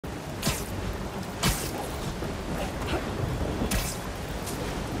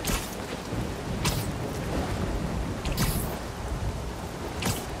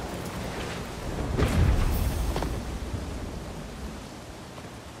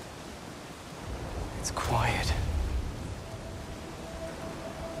It's quiet.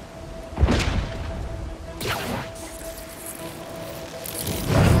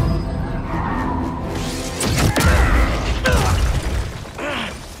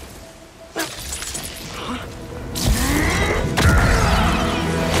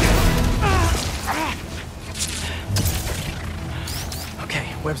 Okay,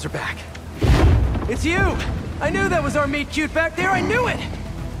 webs are back. It's you! I knew that was our meet cute back there, I knew it!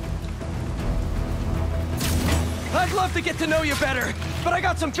 I'd love to get to know you better, but I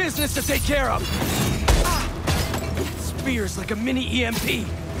got some business to take care of. Spears like a mini EMP.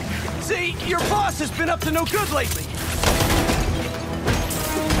 See, your boss has been up to no good lately.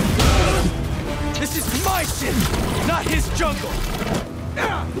 This is my shit, not his jungle.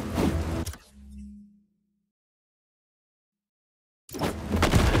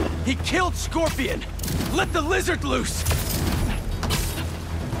 He killed Scorpion. Let the lizard loose.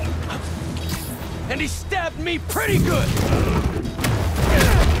 And he stabbed me pretty good.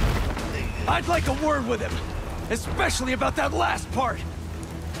 I'd like a word with him, especially about that last part.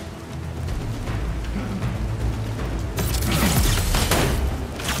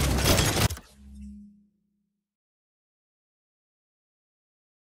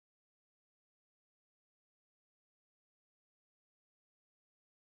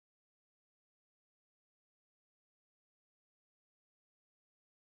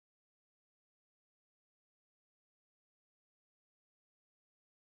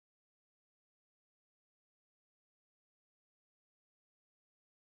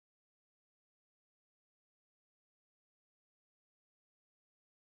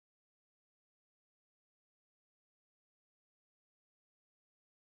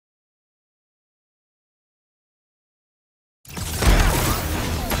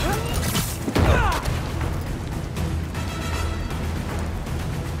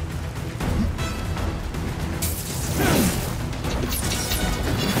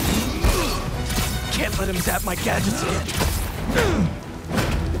 Can't let him zap my gadgets again.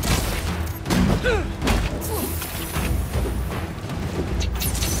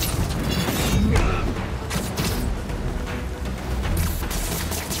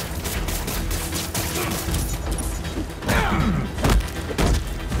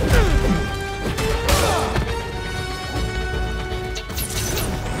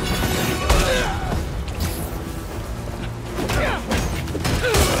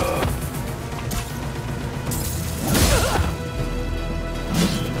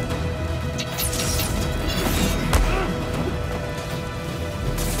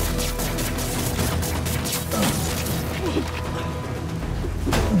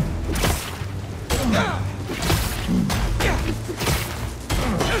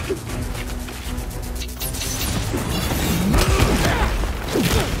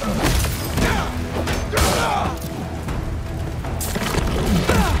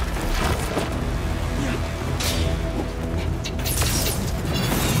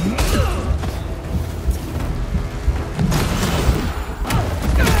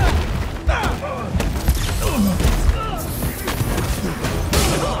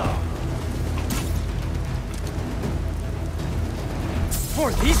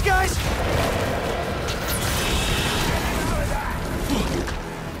 For these guys?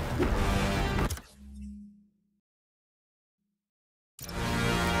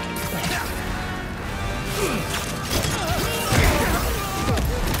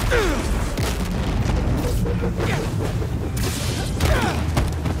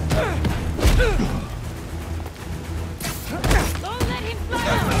 Don't let him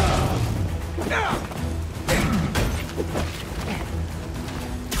fly!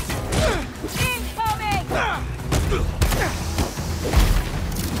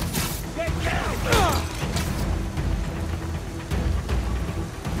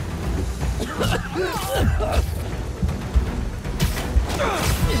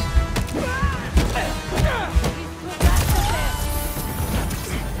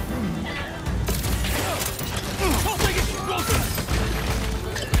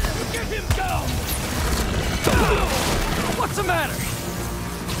 What's the matter?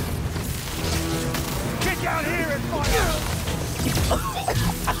 Get down here and fire!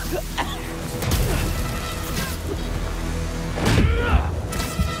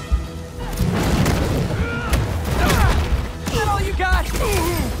 Is that all you got?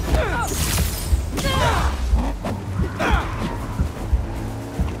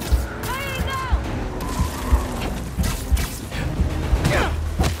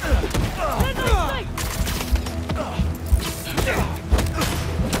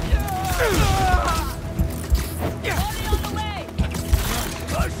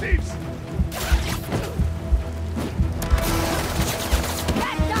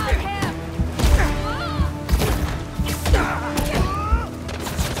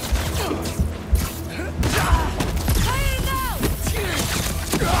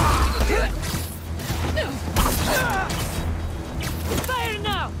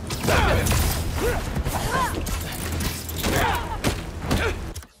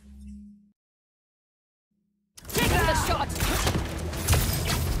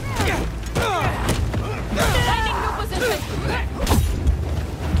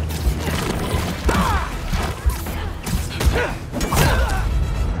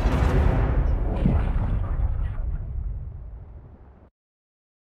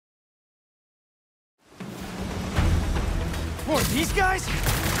 What, these guys?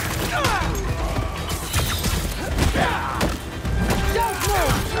 Don't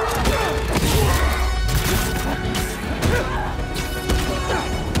move!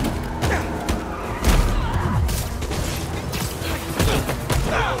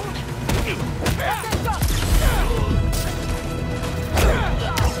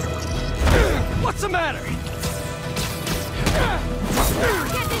 What's the matter?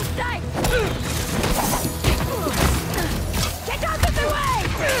 Get in sight! Get out of the way!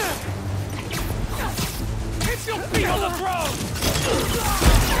 Keep your feet on the throne!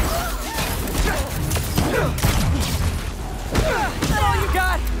 Is that all you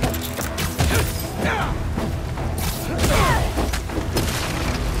got?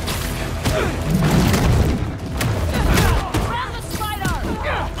 Grab the spider!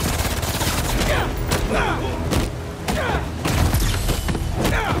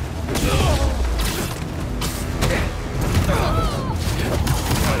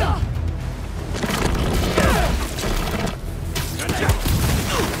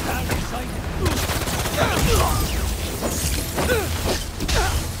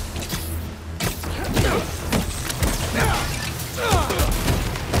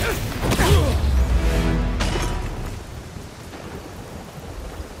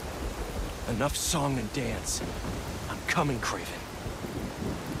 Enough song and dance. I'm coming, Kraven.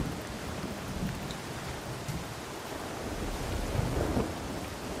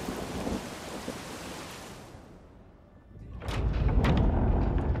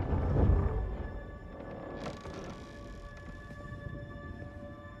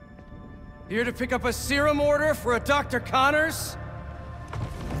 Here to pick up a serum order for a Dr. Connors?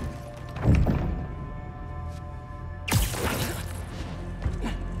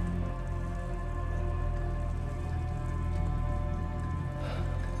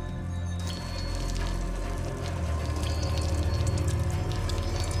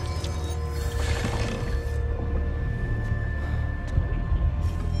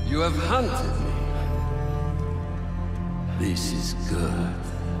 You have hunted me. This is good.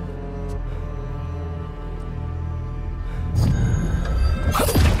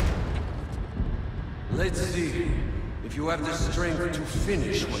 Let's see if you have the strength to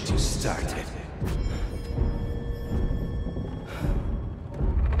finish what you started.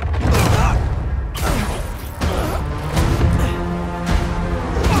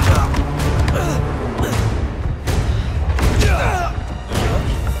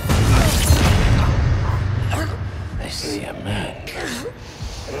 I see a man.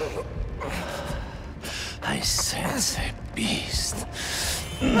 I sense a beast.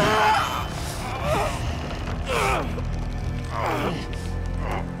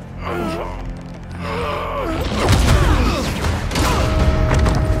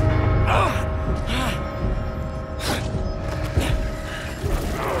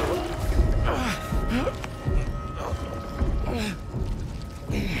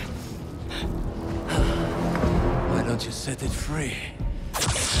 Why don't you set it free?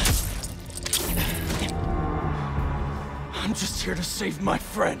 I'm just here to save my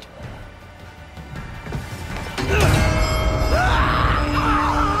friend.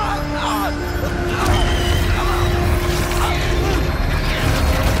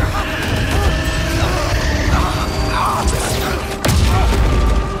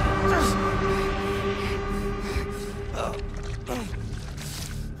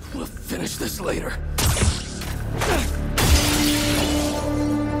 We'll finish this later.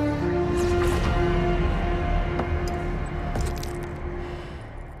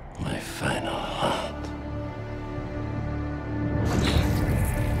 My final hunt.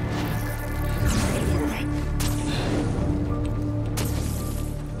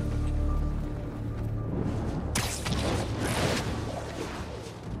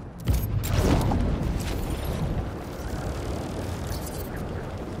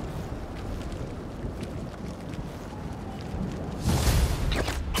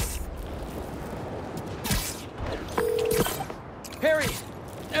 Harry!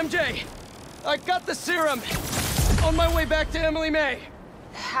 MJ! I got the serum! On my way back to Emily May!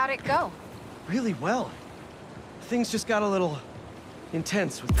 How'd it go? Really well. Things just got a little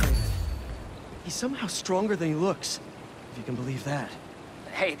intense with Kraven. He's somehow stronger than he looks, if you can believe that.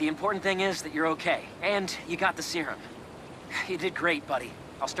 Hey, the important thing is that you're okay, and you got the serum. You did great, buddy.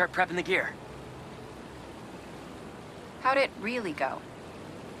 I'll start prepping the gear. How'd it really go?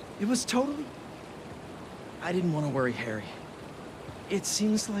 It was totally... I didn't want to worry Harry. It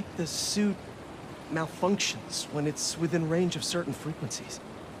seems like the suit malfunctions when it's within range of certain frequencies.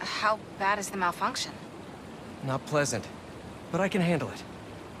 How bad is the malfunction? Not pleasant, but I can handle it.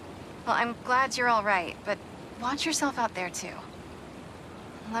 Well, I'm glad you're all right, but watch yourself out there too.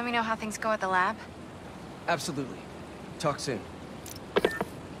 Let me know how things go at the lab. Absolutely. Talk soon.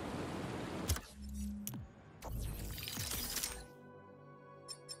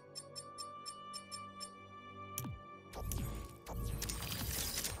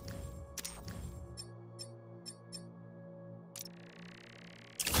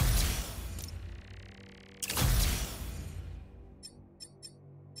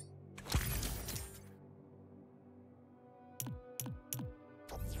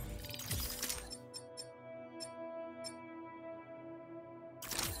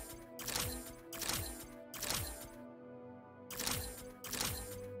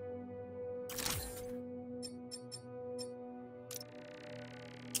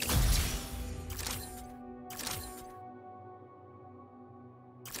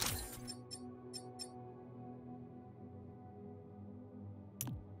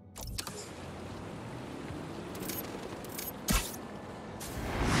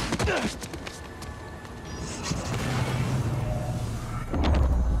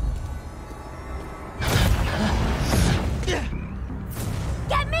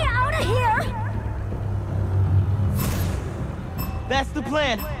 Get me out of here! That's the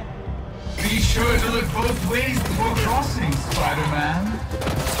plan. Be sure to look both ways before crossing, Spider-Man.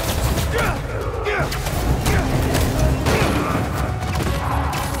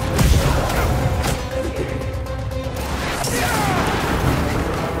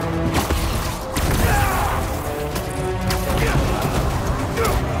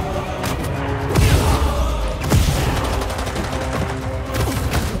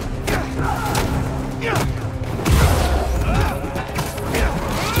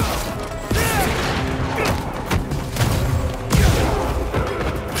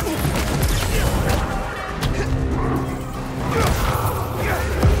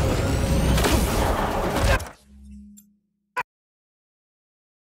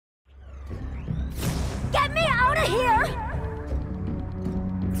 Get me out of here!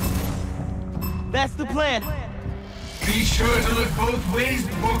 That's the plan. Be sure to look both ways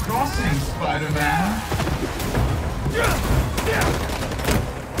before crossing, Spider-Man.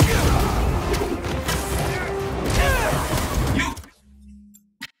 You...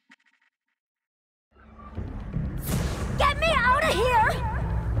 Get me out of here!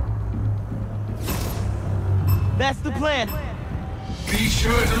 That's the plan. Be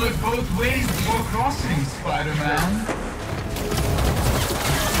sure to look both ways before crossing, Spider-Man.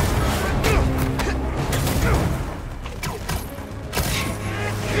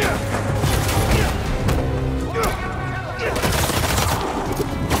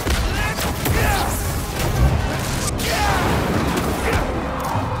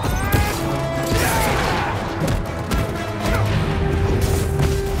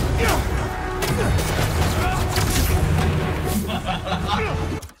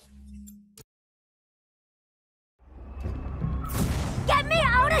 Get me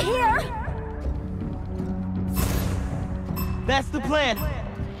out of here! That's the plan.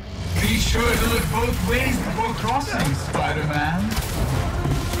 Be sure to look both ways before crossing, Spider-Man.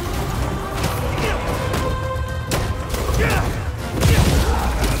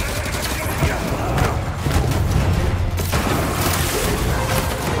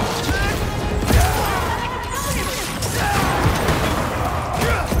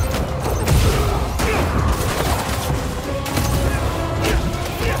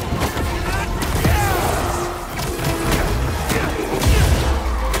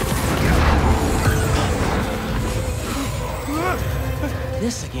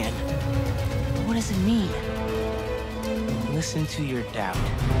 This again. What does it mean? Listen to your doubt.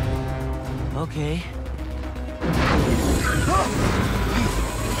 Okay.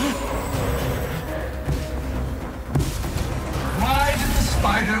 Why did the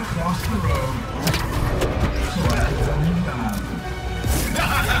spider cross the road? So I pulled him down.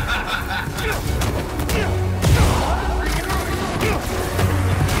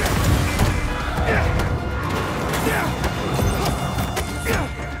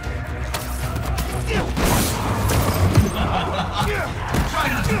 Try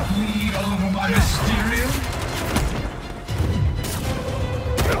not to bleed all over my Mysterio.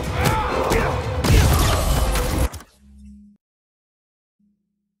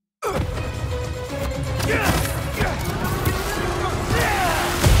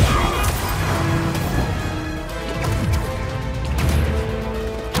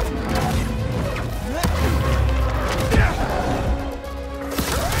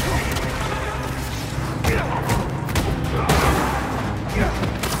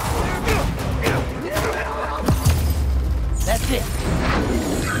 That's it.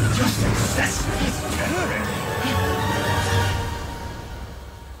 Your success is temporary.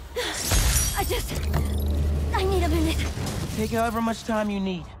 Take however much time you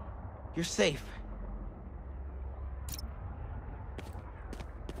need. You're safe.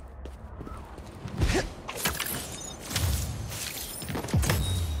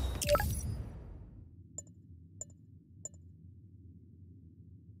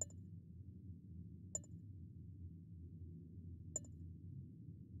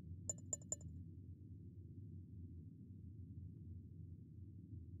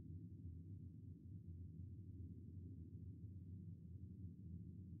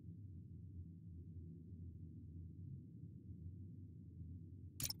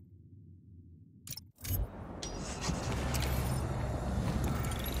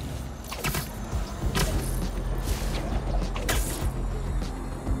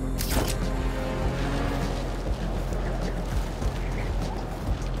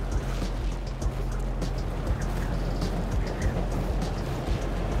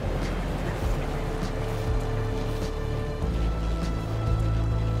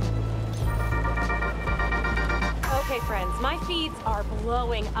 Friends, my feeds are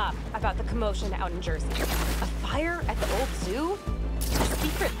blowing up about the commotion out in Jersey. A fire at the old zoo? A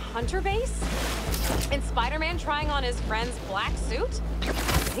secret hunter base? And Spider-Man trying on his friend's black suit?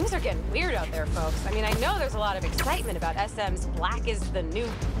 Things are getting weird out there, folks. I mean, I know there's a lot of excitement about SM's black is the new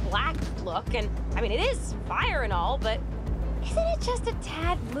black look, and I mean, it is fire and all, but isn't it just a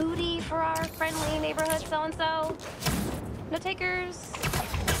tad moody for our friendly neighborhood so-and-so? No takers?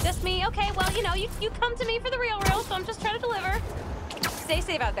 Just me? Okay, well, you know, you come to me for the real, so I'm just trying to deliver. Stay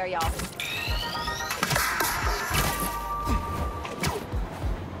safe out there, y'all.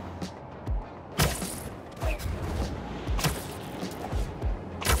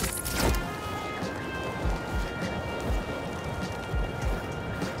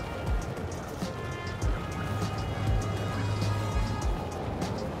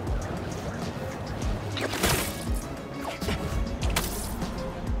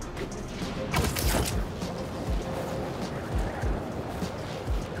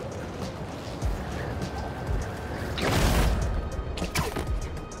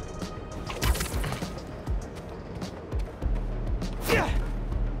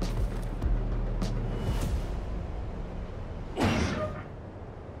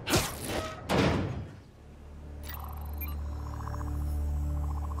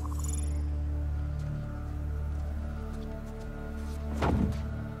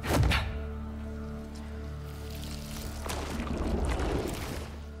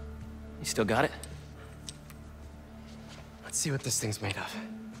 Still got it? Let's see what this thing's made of.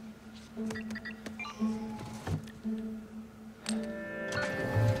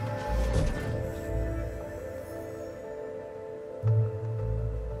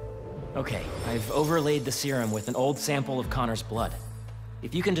 Okay, I've overlaid the serum with an old sample of Connor's blood.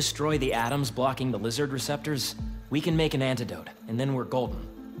 If you can destroy the atoms blocking the lizard receptors, we can make an antidote, and then we're golden.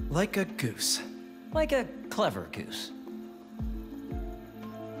 Like a goose. Like a clever goose.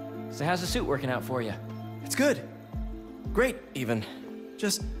 So how's the suit working out for you? It's good. Great, even.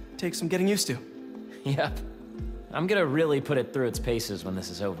 Just takes some getting used to. Yep. I'm gonna really put it through its paces when this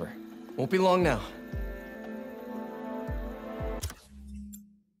is over. Won't be long now.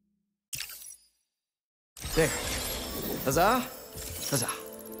 There. Huzzah! Huzzah.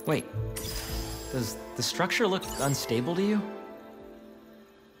 Wait, does the structure look unstable to you?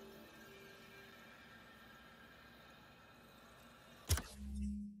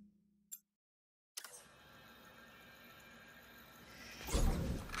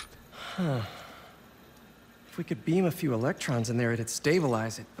 Huh. If we could beam a few electrons in there, it'd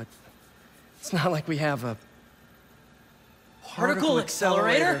stabilize it, but it's not like we have a particle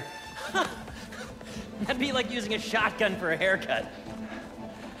accelerator. That'd be like using a shotgun for a haircut.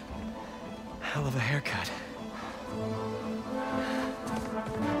 Hell of a haircut.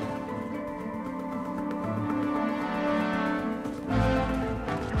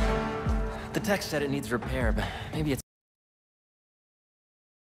 The text said it needs repair, but maybe it's...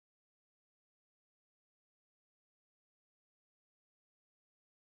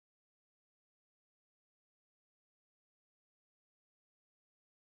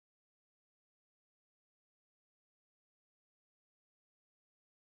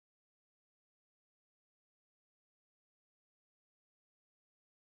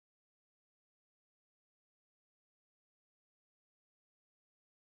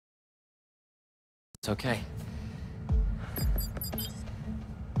 It's okay.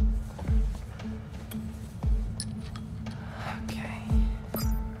 Okay.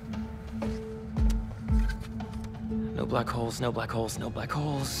 No black holes, no black holes, no black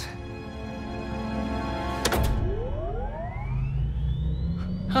holes.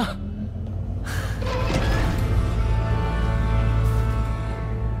 Huh.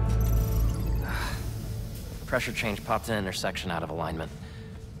 Pressure change popped an intersection out of alignment.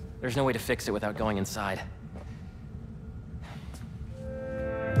 There's no way to fix it without going inside.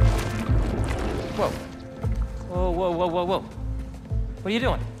 Whoa. Whoa, whoa, whoa, whoa, whoa. What are you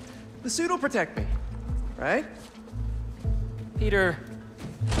doing? The suit will protect me, right? Peter,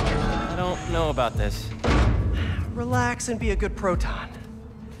 I don't know about this. Relax and be a good proton.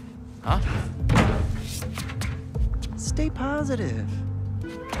 Huh? Stay positive.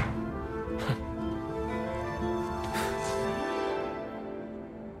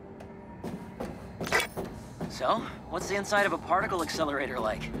 So, what's the inside of a particle accelerator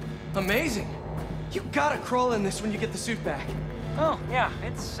like? Amazing. You gotta crawl in this when you get the suit back. Oh, yeah,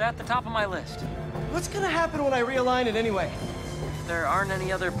 it's at the top of my list. What's gonna happen when I realign it anyway? If there aren't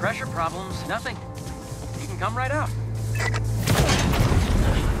any other pressure problems, nothing. You can come right out.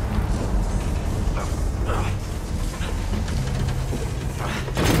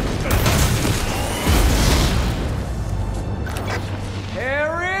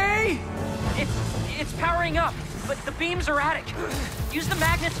 Harry! It's powering up, but the beam's erratic. Use the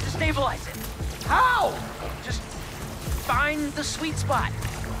magnets to stabilize it. How? Just find the sweet spot.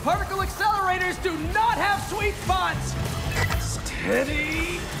 Particle accelerators do not have sweet spots!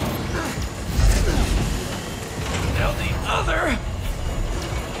 Steady! Now the other!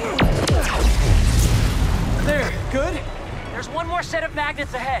 There, good? There's one more set of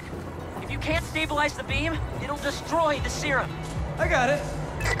magnets ahead. If you can't stabilize the beam, it'll destroy the serum. I got it.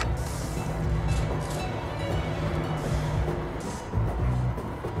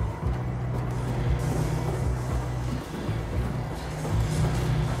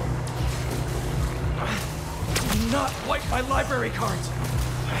 Do not wipe my library cards.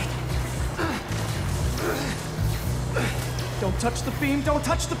 Don't touch the beam, don't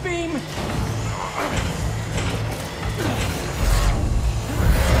touch the beam!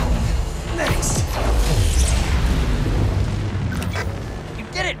 Next! You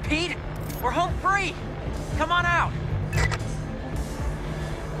did it, Pete! We're home free! Come on out!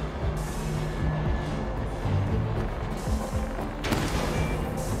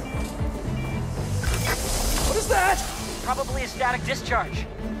 What is that? Probably a static discharge.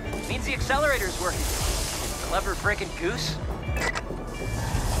 Means the accelerator's working. Clever frickin' goose.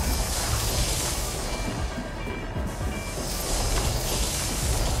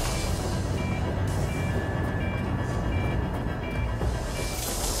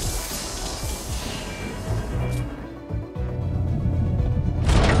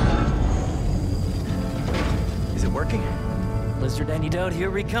 Is it working? Lizard antidote, here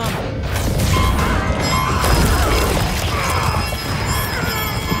we come.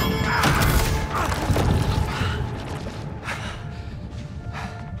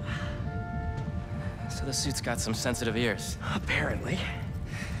 So the suit's got some sensitive ears. Apparently.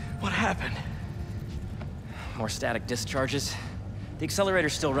 What happened? More static discharges. The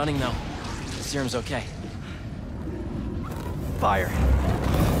accelerator's still running, though. The serum's okay. Fire.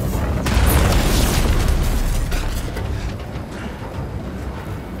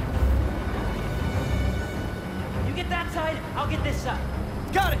 You get that side, I'll get this side.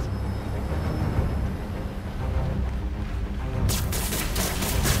 Got it!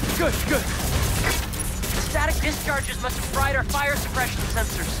 Good, good. The static discharges must have fried our fire suppression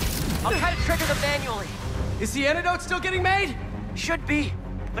sensors. I'll try to trigger them manually. Is the antidote still getting made? Should be.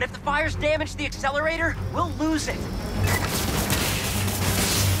 But if the fire's damaged the accelerator, we'll lose it.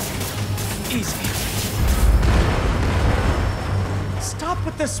 Easy. Stop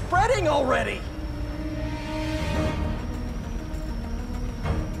with the spreading already!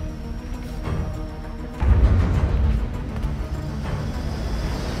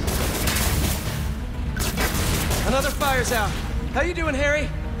 Another fire's out. How you doing, Harry?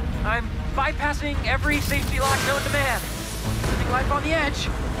 I'm bypassing every safety lock known to man. Living life on the edge.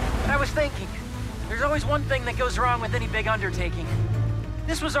 But I was thinking, there's always one thing that goes wrong with any big undertaking.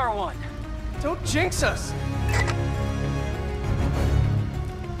 This was our one. Don't jinx us!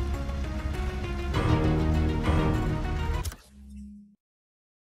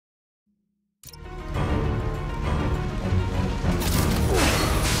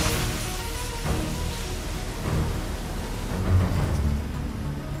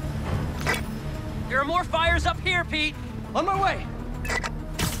 There are more fires up here, Pete. On my way!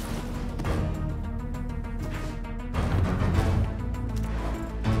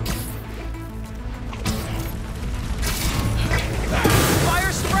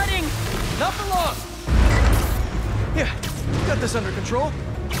 Fire's spreading! Not for long! Here, got this under control.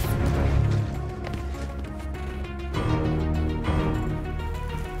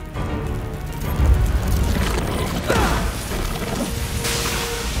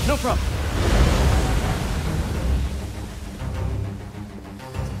 No problem.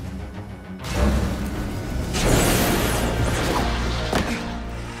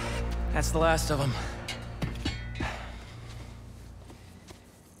 That's the last of them.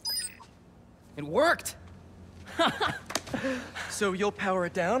 It worked! So you'll power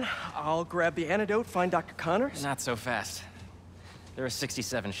it down, I'll grab the antidote, find Dr. Connors? Not so fast. There are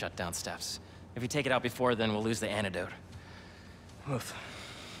 67 shutdown steps. If you take it out before then, we'll lose the antidote. Oof.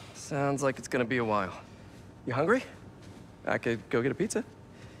 Sounds like it's gonna be a while. You hungry? I could go get a pizza.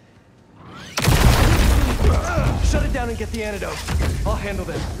 Shut it down and get the antidote. I'll handle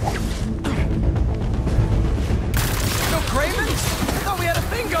them. No Cravens? I thought we had a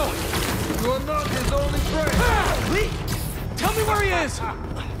thing going. You are not his only friend. Lee! Tell me where he is!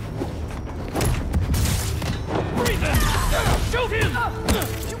 Breathe in! Shoot him!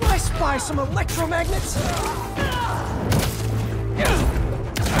 Do I spy some electromagnets?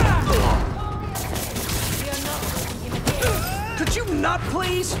 Could you not,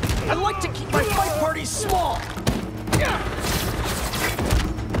 please? I'd like to keep my fight parties small.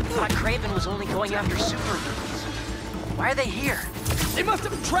 Thought Kraven was only going after supervillains. Why are they here? They must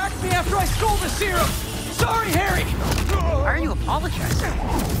have tracked me after I stole the serum! Sorry, Harry! Why are you apologizing?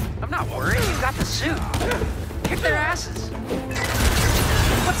 I'm not worried, you got the suit. Kick their asses.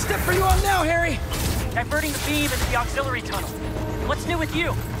 What step are you on now, Harry? Diverting the beam into the auxiliary tunnel. What's new with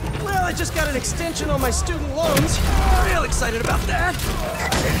you? Well, I just got an extension on my student loans. Real excited about that.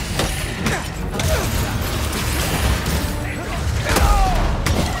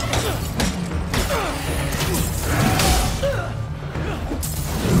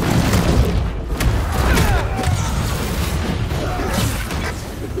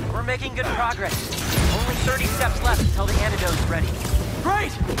 We're making good progress. Only 30 steps left until the antidote's ready.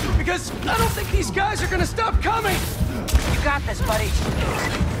 Great! Because I don't think these guys are gonna stop coming! You got this, buddy.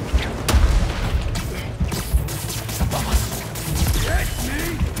 Get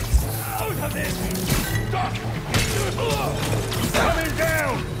me out of this! Stop! Coming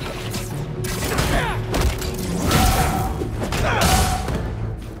down!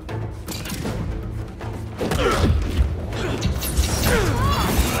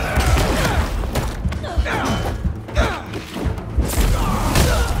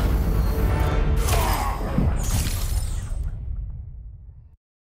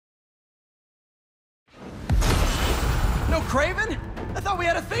 No Kraven? I thought we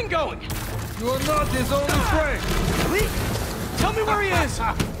had a thing going. You are not his only friend. Lee, tell me where he is.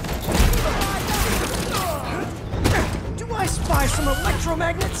 Do I spy some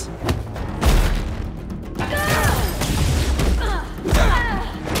electromagnets?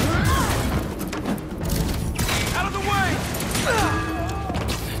 Out of the way!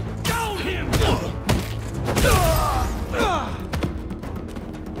 Down him!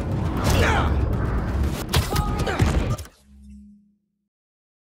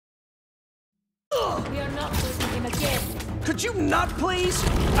 We are not losing him again. Could you not, please?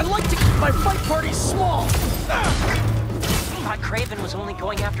 I'd like to keep my fight parties small. Thought Kraven was only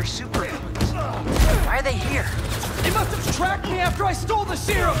going after supervillains. Why are they here? They must have tracked me after I stole the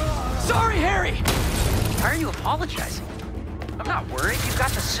serum. Sorry, Harry. Why are you apologizing? I'm not worried, you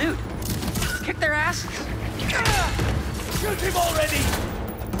got the suit. Kick their asses. Shoot him already!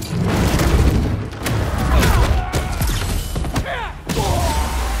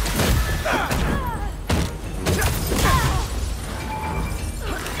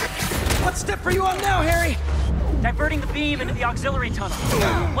 What step are you on now, Harry? Diverting the beam into the auxiliary tunnel.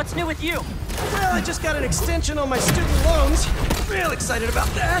 What's new with you? Well, I just got an extension on my student loans. Real excited about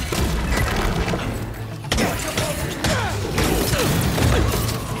that.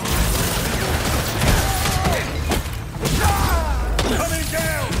 Coming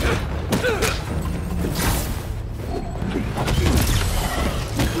down!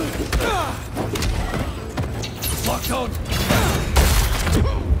 Locked on!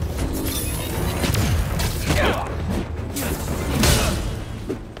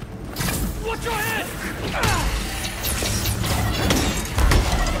 Watch your head!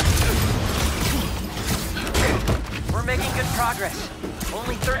 We're making good progress.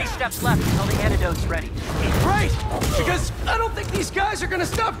 Only 30 steps left until the antidote's ready. Great! Because I don't think these guys are gonna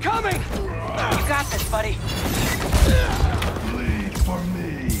stop coming! You got this, buddy. Bleed for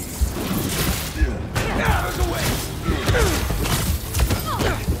me! Out of the way!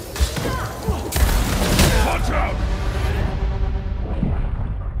 Watch out!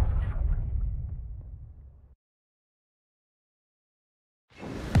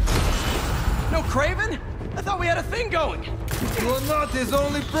 No Kraven? I thought we had a thing going. You are not his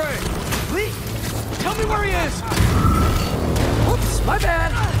only friend. Lee, tell me where he is. Oops, my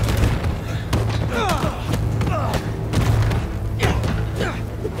bad.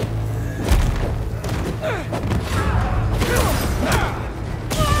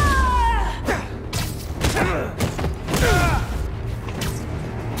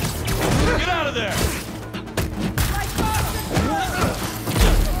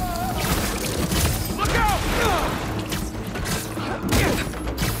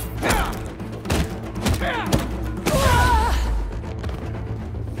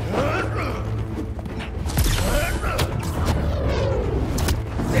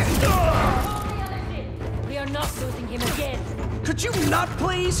 losing him again. Could you not,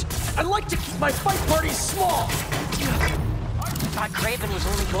 please? I'd like to keep my fight parties small. I thought Kraven was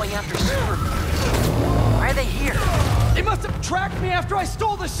only going after Super. Why are they here? They must have tracked me after I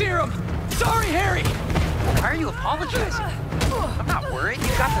stole the serum. Sorry, Harry. Why are you apologizing? I'm not worried. You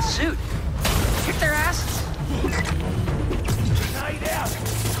got the suit. Kick their asses. Night out.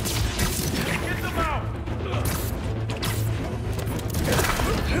 Get them out.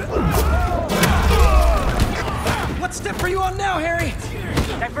 What step are you on now, Harry?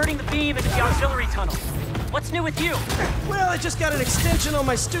 Diverting the beam into the auxiliary tunnel. What's new with you? Well, I just got an extension on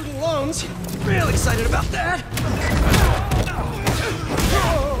my student loans. Real excited about that.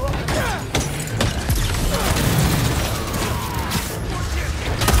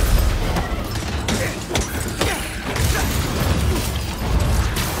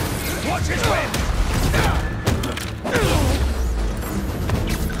 Watch his wind.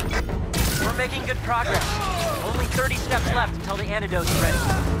 We're making good progress. Only 30 steps left until the antidote's ready.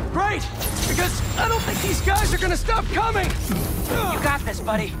 Great! Because I don't think these guys are gonna stop coming! You got this,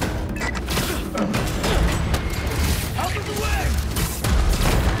 buddy. Out of the way.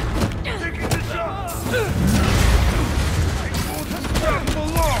 Taking the shot. Drop him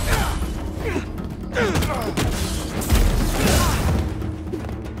along.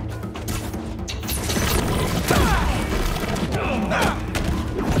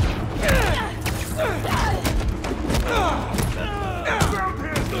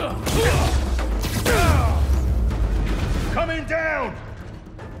 Coming down!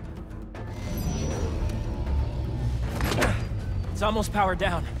 It's almost powered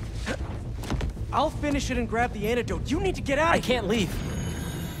down. I'll finish it and grab the antidote. You need to get out I of here. can't leave.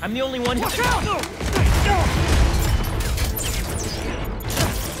 I'm the only one who... Watch out!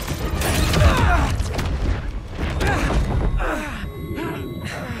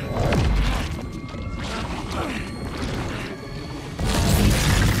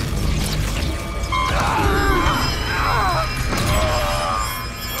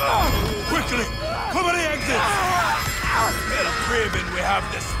 Quickly! Cover the exits! Instead of Kraven, we have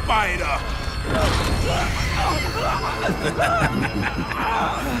the spider!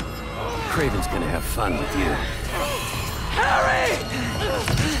 Kraven's gonna have fun with you. Harry!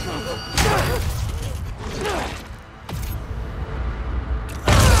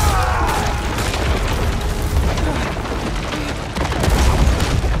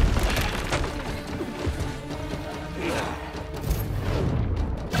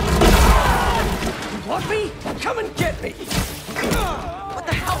 Want me? Come and get me! What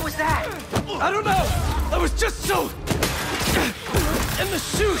the hell was that? I don't know! I was just so... in the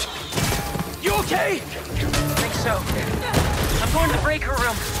suit! You okay? I think so. I'm going to the breaker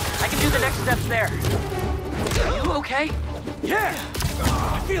room. I can do the next steps there. Are you okay? Yeah!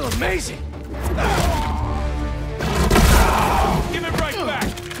 I feel amazing! Give it right back!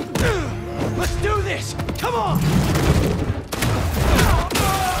 Let's do this! Come on!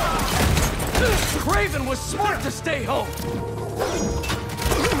 Kraven was smart to stay home!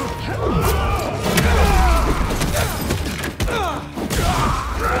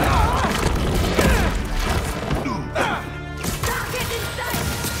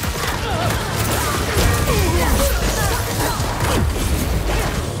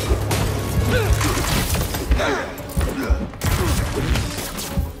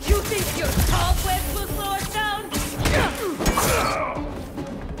 You think your cobwebs will slow us down? Is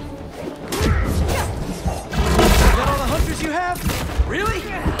that all the hunters you have? Really?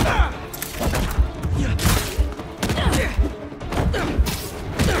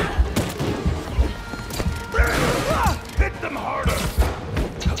 Hit them harder!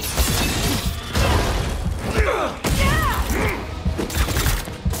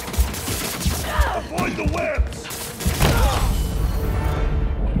 Avoid the webs!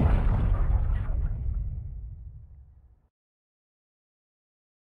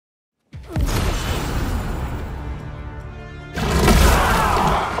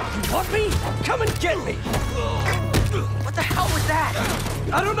 You want me? Come and get me! What the hell was that?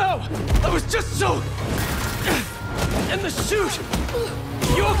 I don't know! I was just so... in the suit!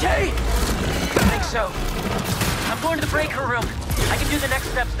 You okay? I think so. I'm going to the breaker room. I can do the next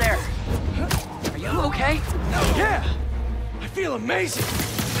steps there. Are you okay? Yeah! I feel amazing!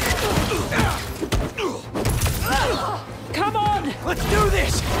 Come on! Let's do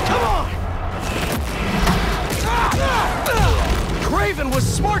this! Come on! Kraven was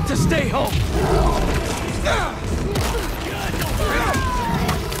smart to stay home!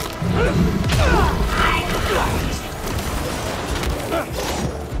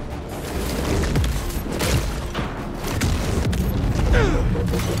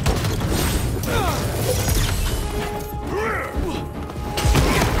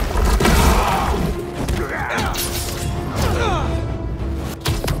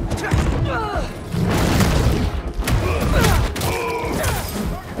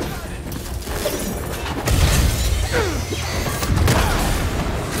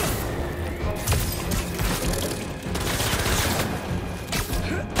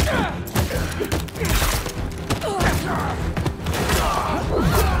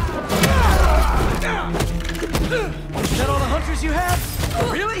 hunters you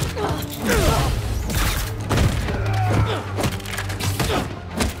have? Really?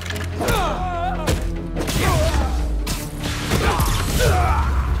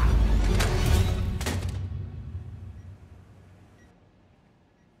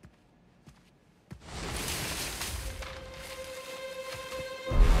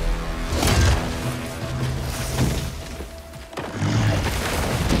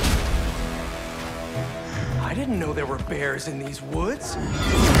 I didn't know there were bears in these woods.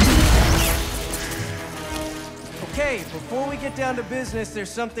 Okay, before we get down to business, there's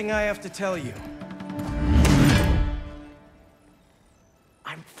something I have to tell you.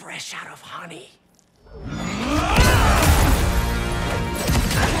 I'm fresh out of honey.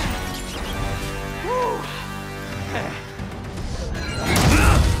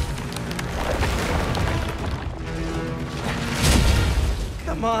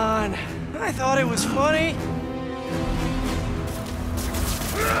 Come on, I thought it was funny.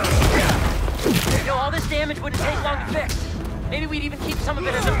 You know, all this damage wouldn't take long to fix. Maybe we'd even keep some of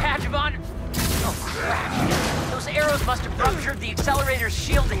it as a patch of honor. Oh, crap. Those arrows must have ruptured the accelerator's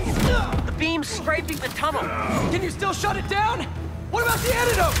shielding. The beam's scraping the tunnel. Can you still shut it down? What about the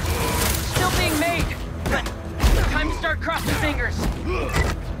antidote? Still being made. But time to start crossing fingers.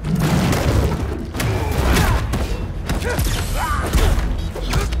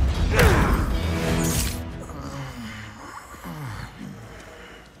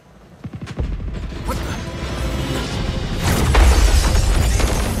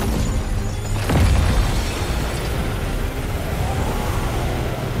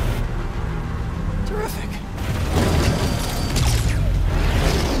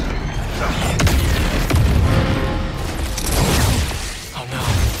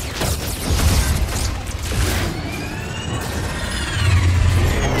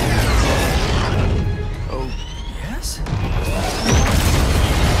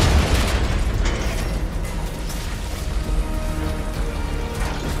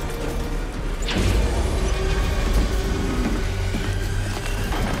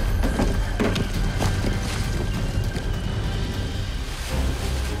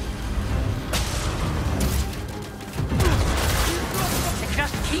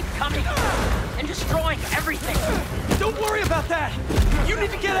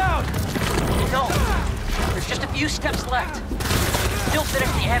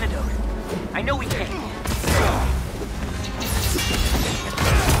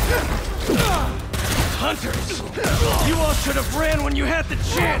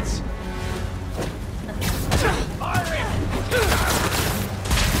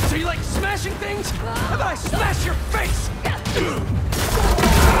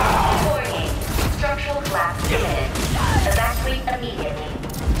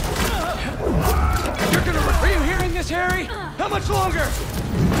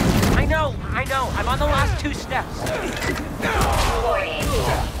 I'm on the last 2 steps. Warning.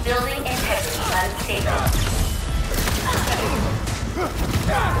 Building integrity unstable.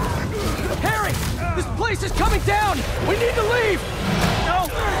 Harry! This place is coming down! We need to leave! No!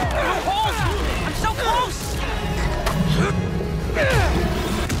 Hold! I'm so close!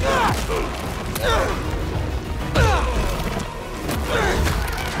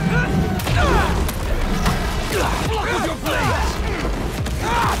 Block with your blades!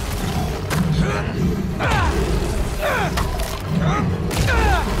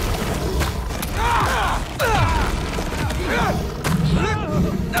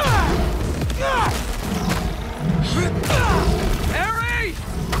 Harry!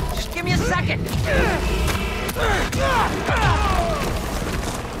 Just give me a second.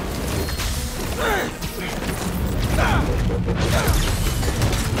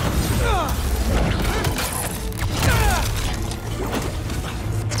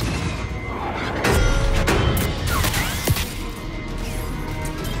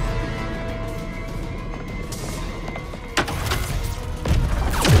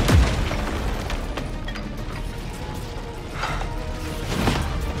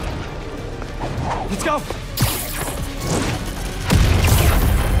 Let's go!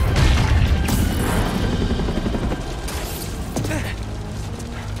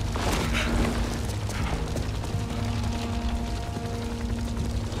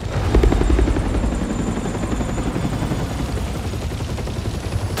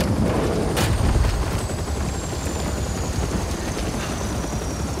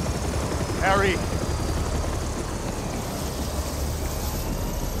 Harry!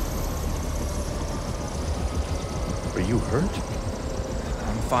 Are you hurt?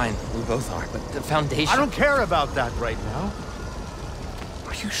 I'm fine. We both are, but the Foundation... I don't care about that right now.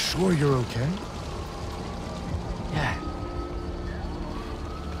 Are you sure you're okay? Yeah.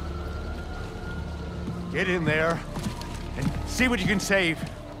 Get in there and see what you can save.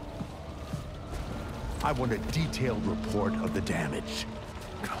 I want a detailed report of the damage.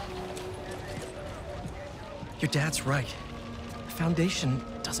 Your dad's right. The Foundation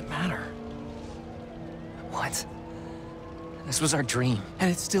doesn't matter. What? This was our dream. And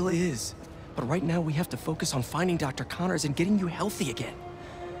it still is. But right now we have to focus on finding Dr. Connors and getting you healthy again.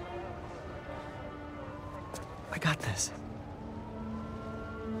 I got this.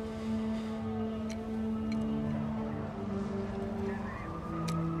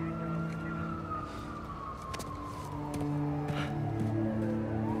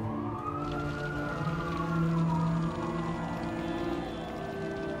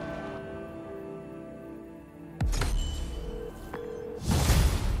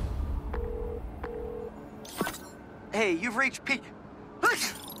 Hey, you've reached Pete.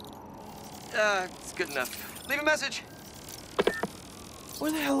 It's good enough. Leave a message.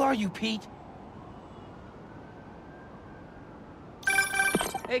 Where the hell are you, Pete?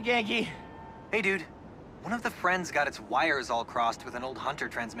 Hey, Ganke. Hey, dude. One of the friends got its wires all crossed with an old Hunter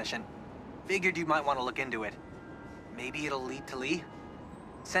transmission. Figured you might want to look into it. Maybe it'll lead to Lee?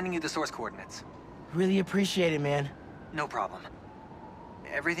 Sending you the source coordinates. Really appreciate it, man. No problem.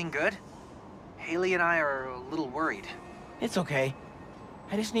 Everything good? Haley and I are a little worried. It's okay.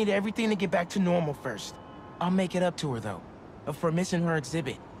 I just need everything to get back to normal first. I'll make it up to her, though. For missing her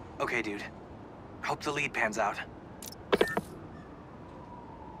exhibit. Okay, dude. Hope the lead pans out.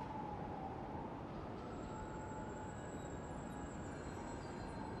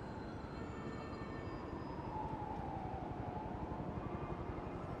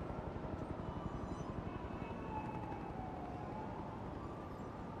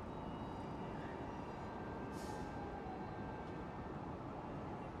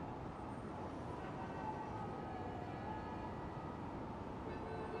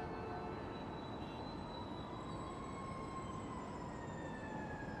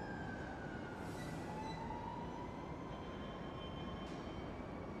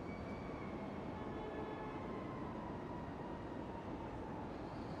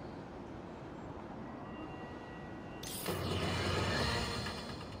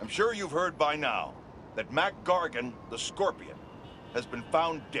 I'm sure you've heard by now that Mac Gargan, the Scorpion, has been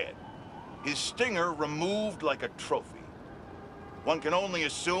found dead. His stinger removed like a trophy. One can only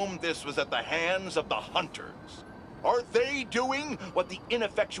assume this was at the hands of the Hunters. Are they doing what the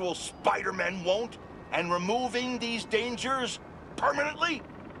ineffectual Spider-Men won't and removing these dangers permanently?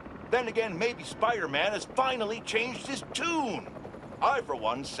 Then again, maybe Spider-Man has finally changed his tune. I, for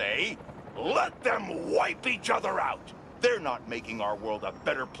one, say, let them wipe each other out. They're not making our world a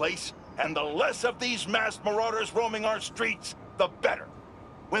better place, and the less of these masked marauders roaming our streets, the better.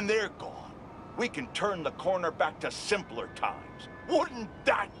 When they're gone, we can turn the corner back to simpler times. Wouldn't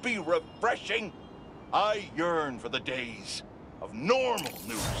that be refreshing? I yearn for the days of normal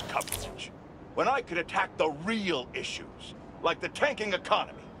news coverage, when I could attack the real issues, like the tanking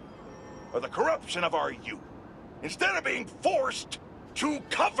economy, or the corruption of our youth, instead of being forced to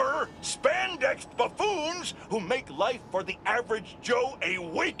cover spandexed buffoons who make life for the average Joe a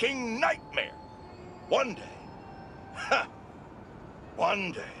waking nightmare. One day,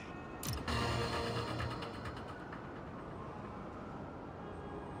 one day,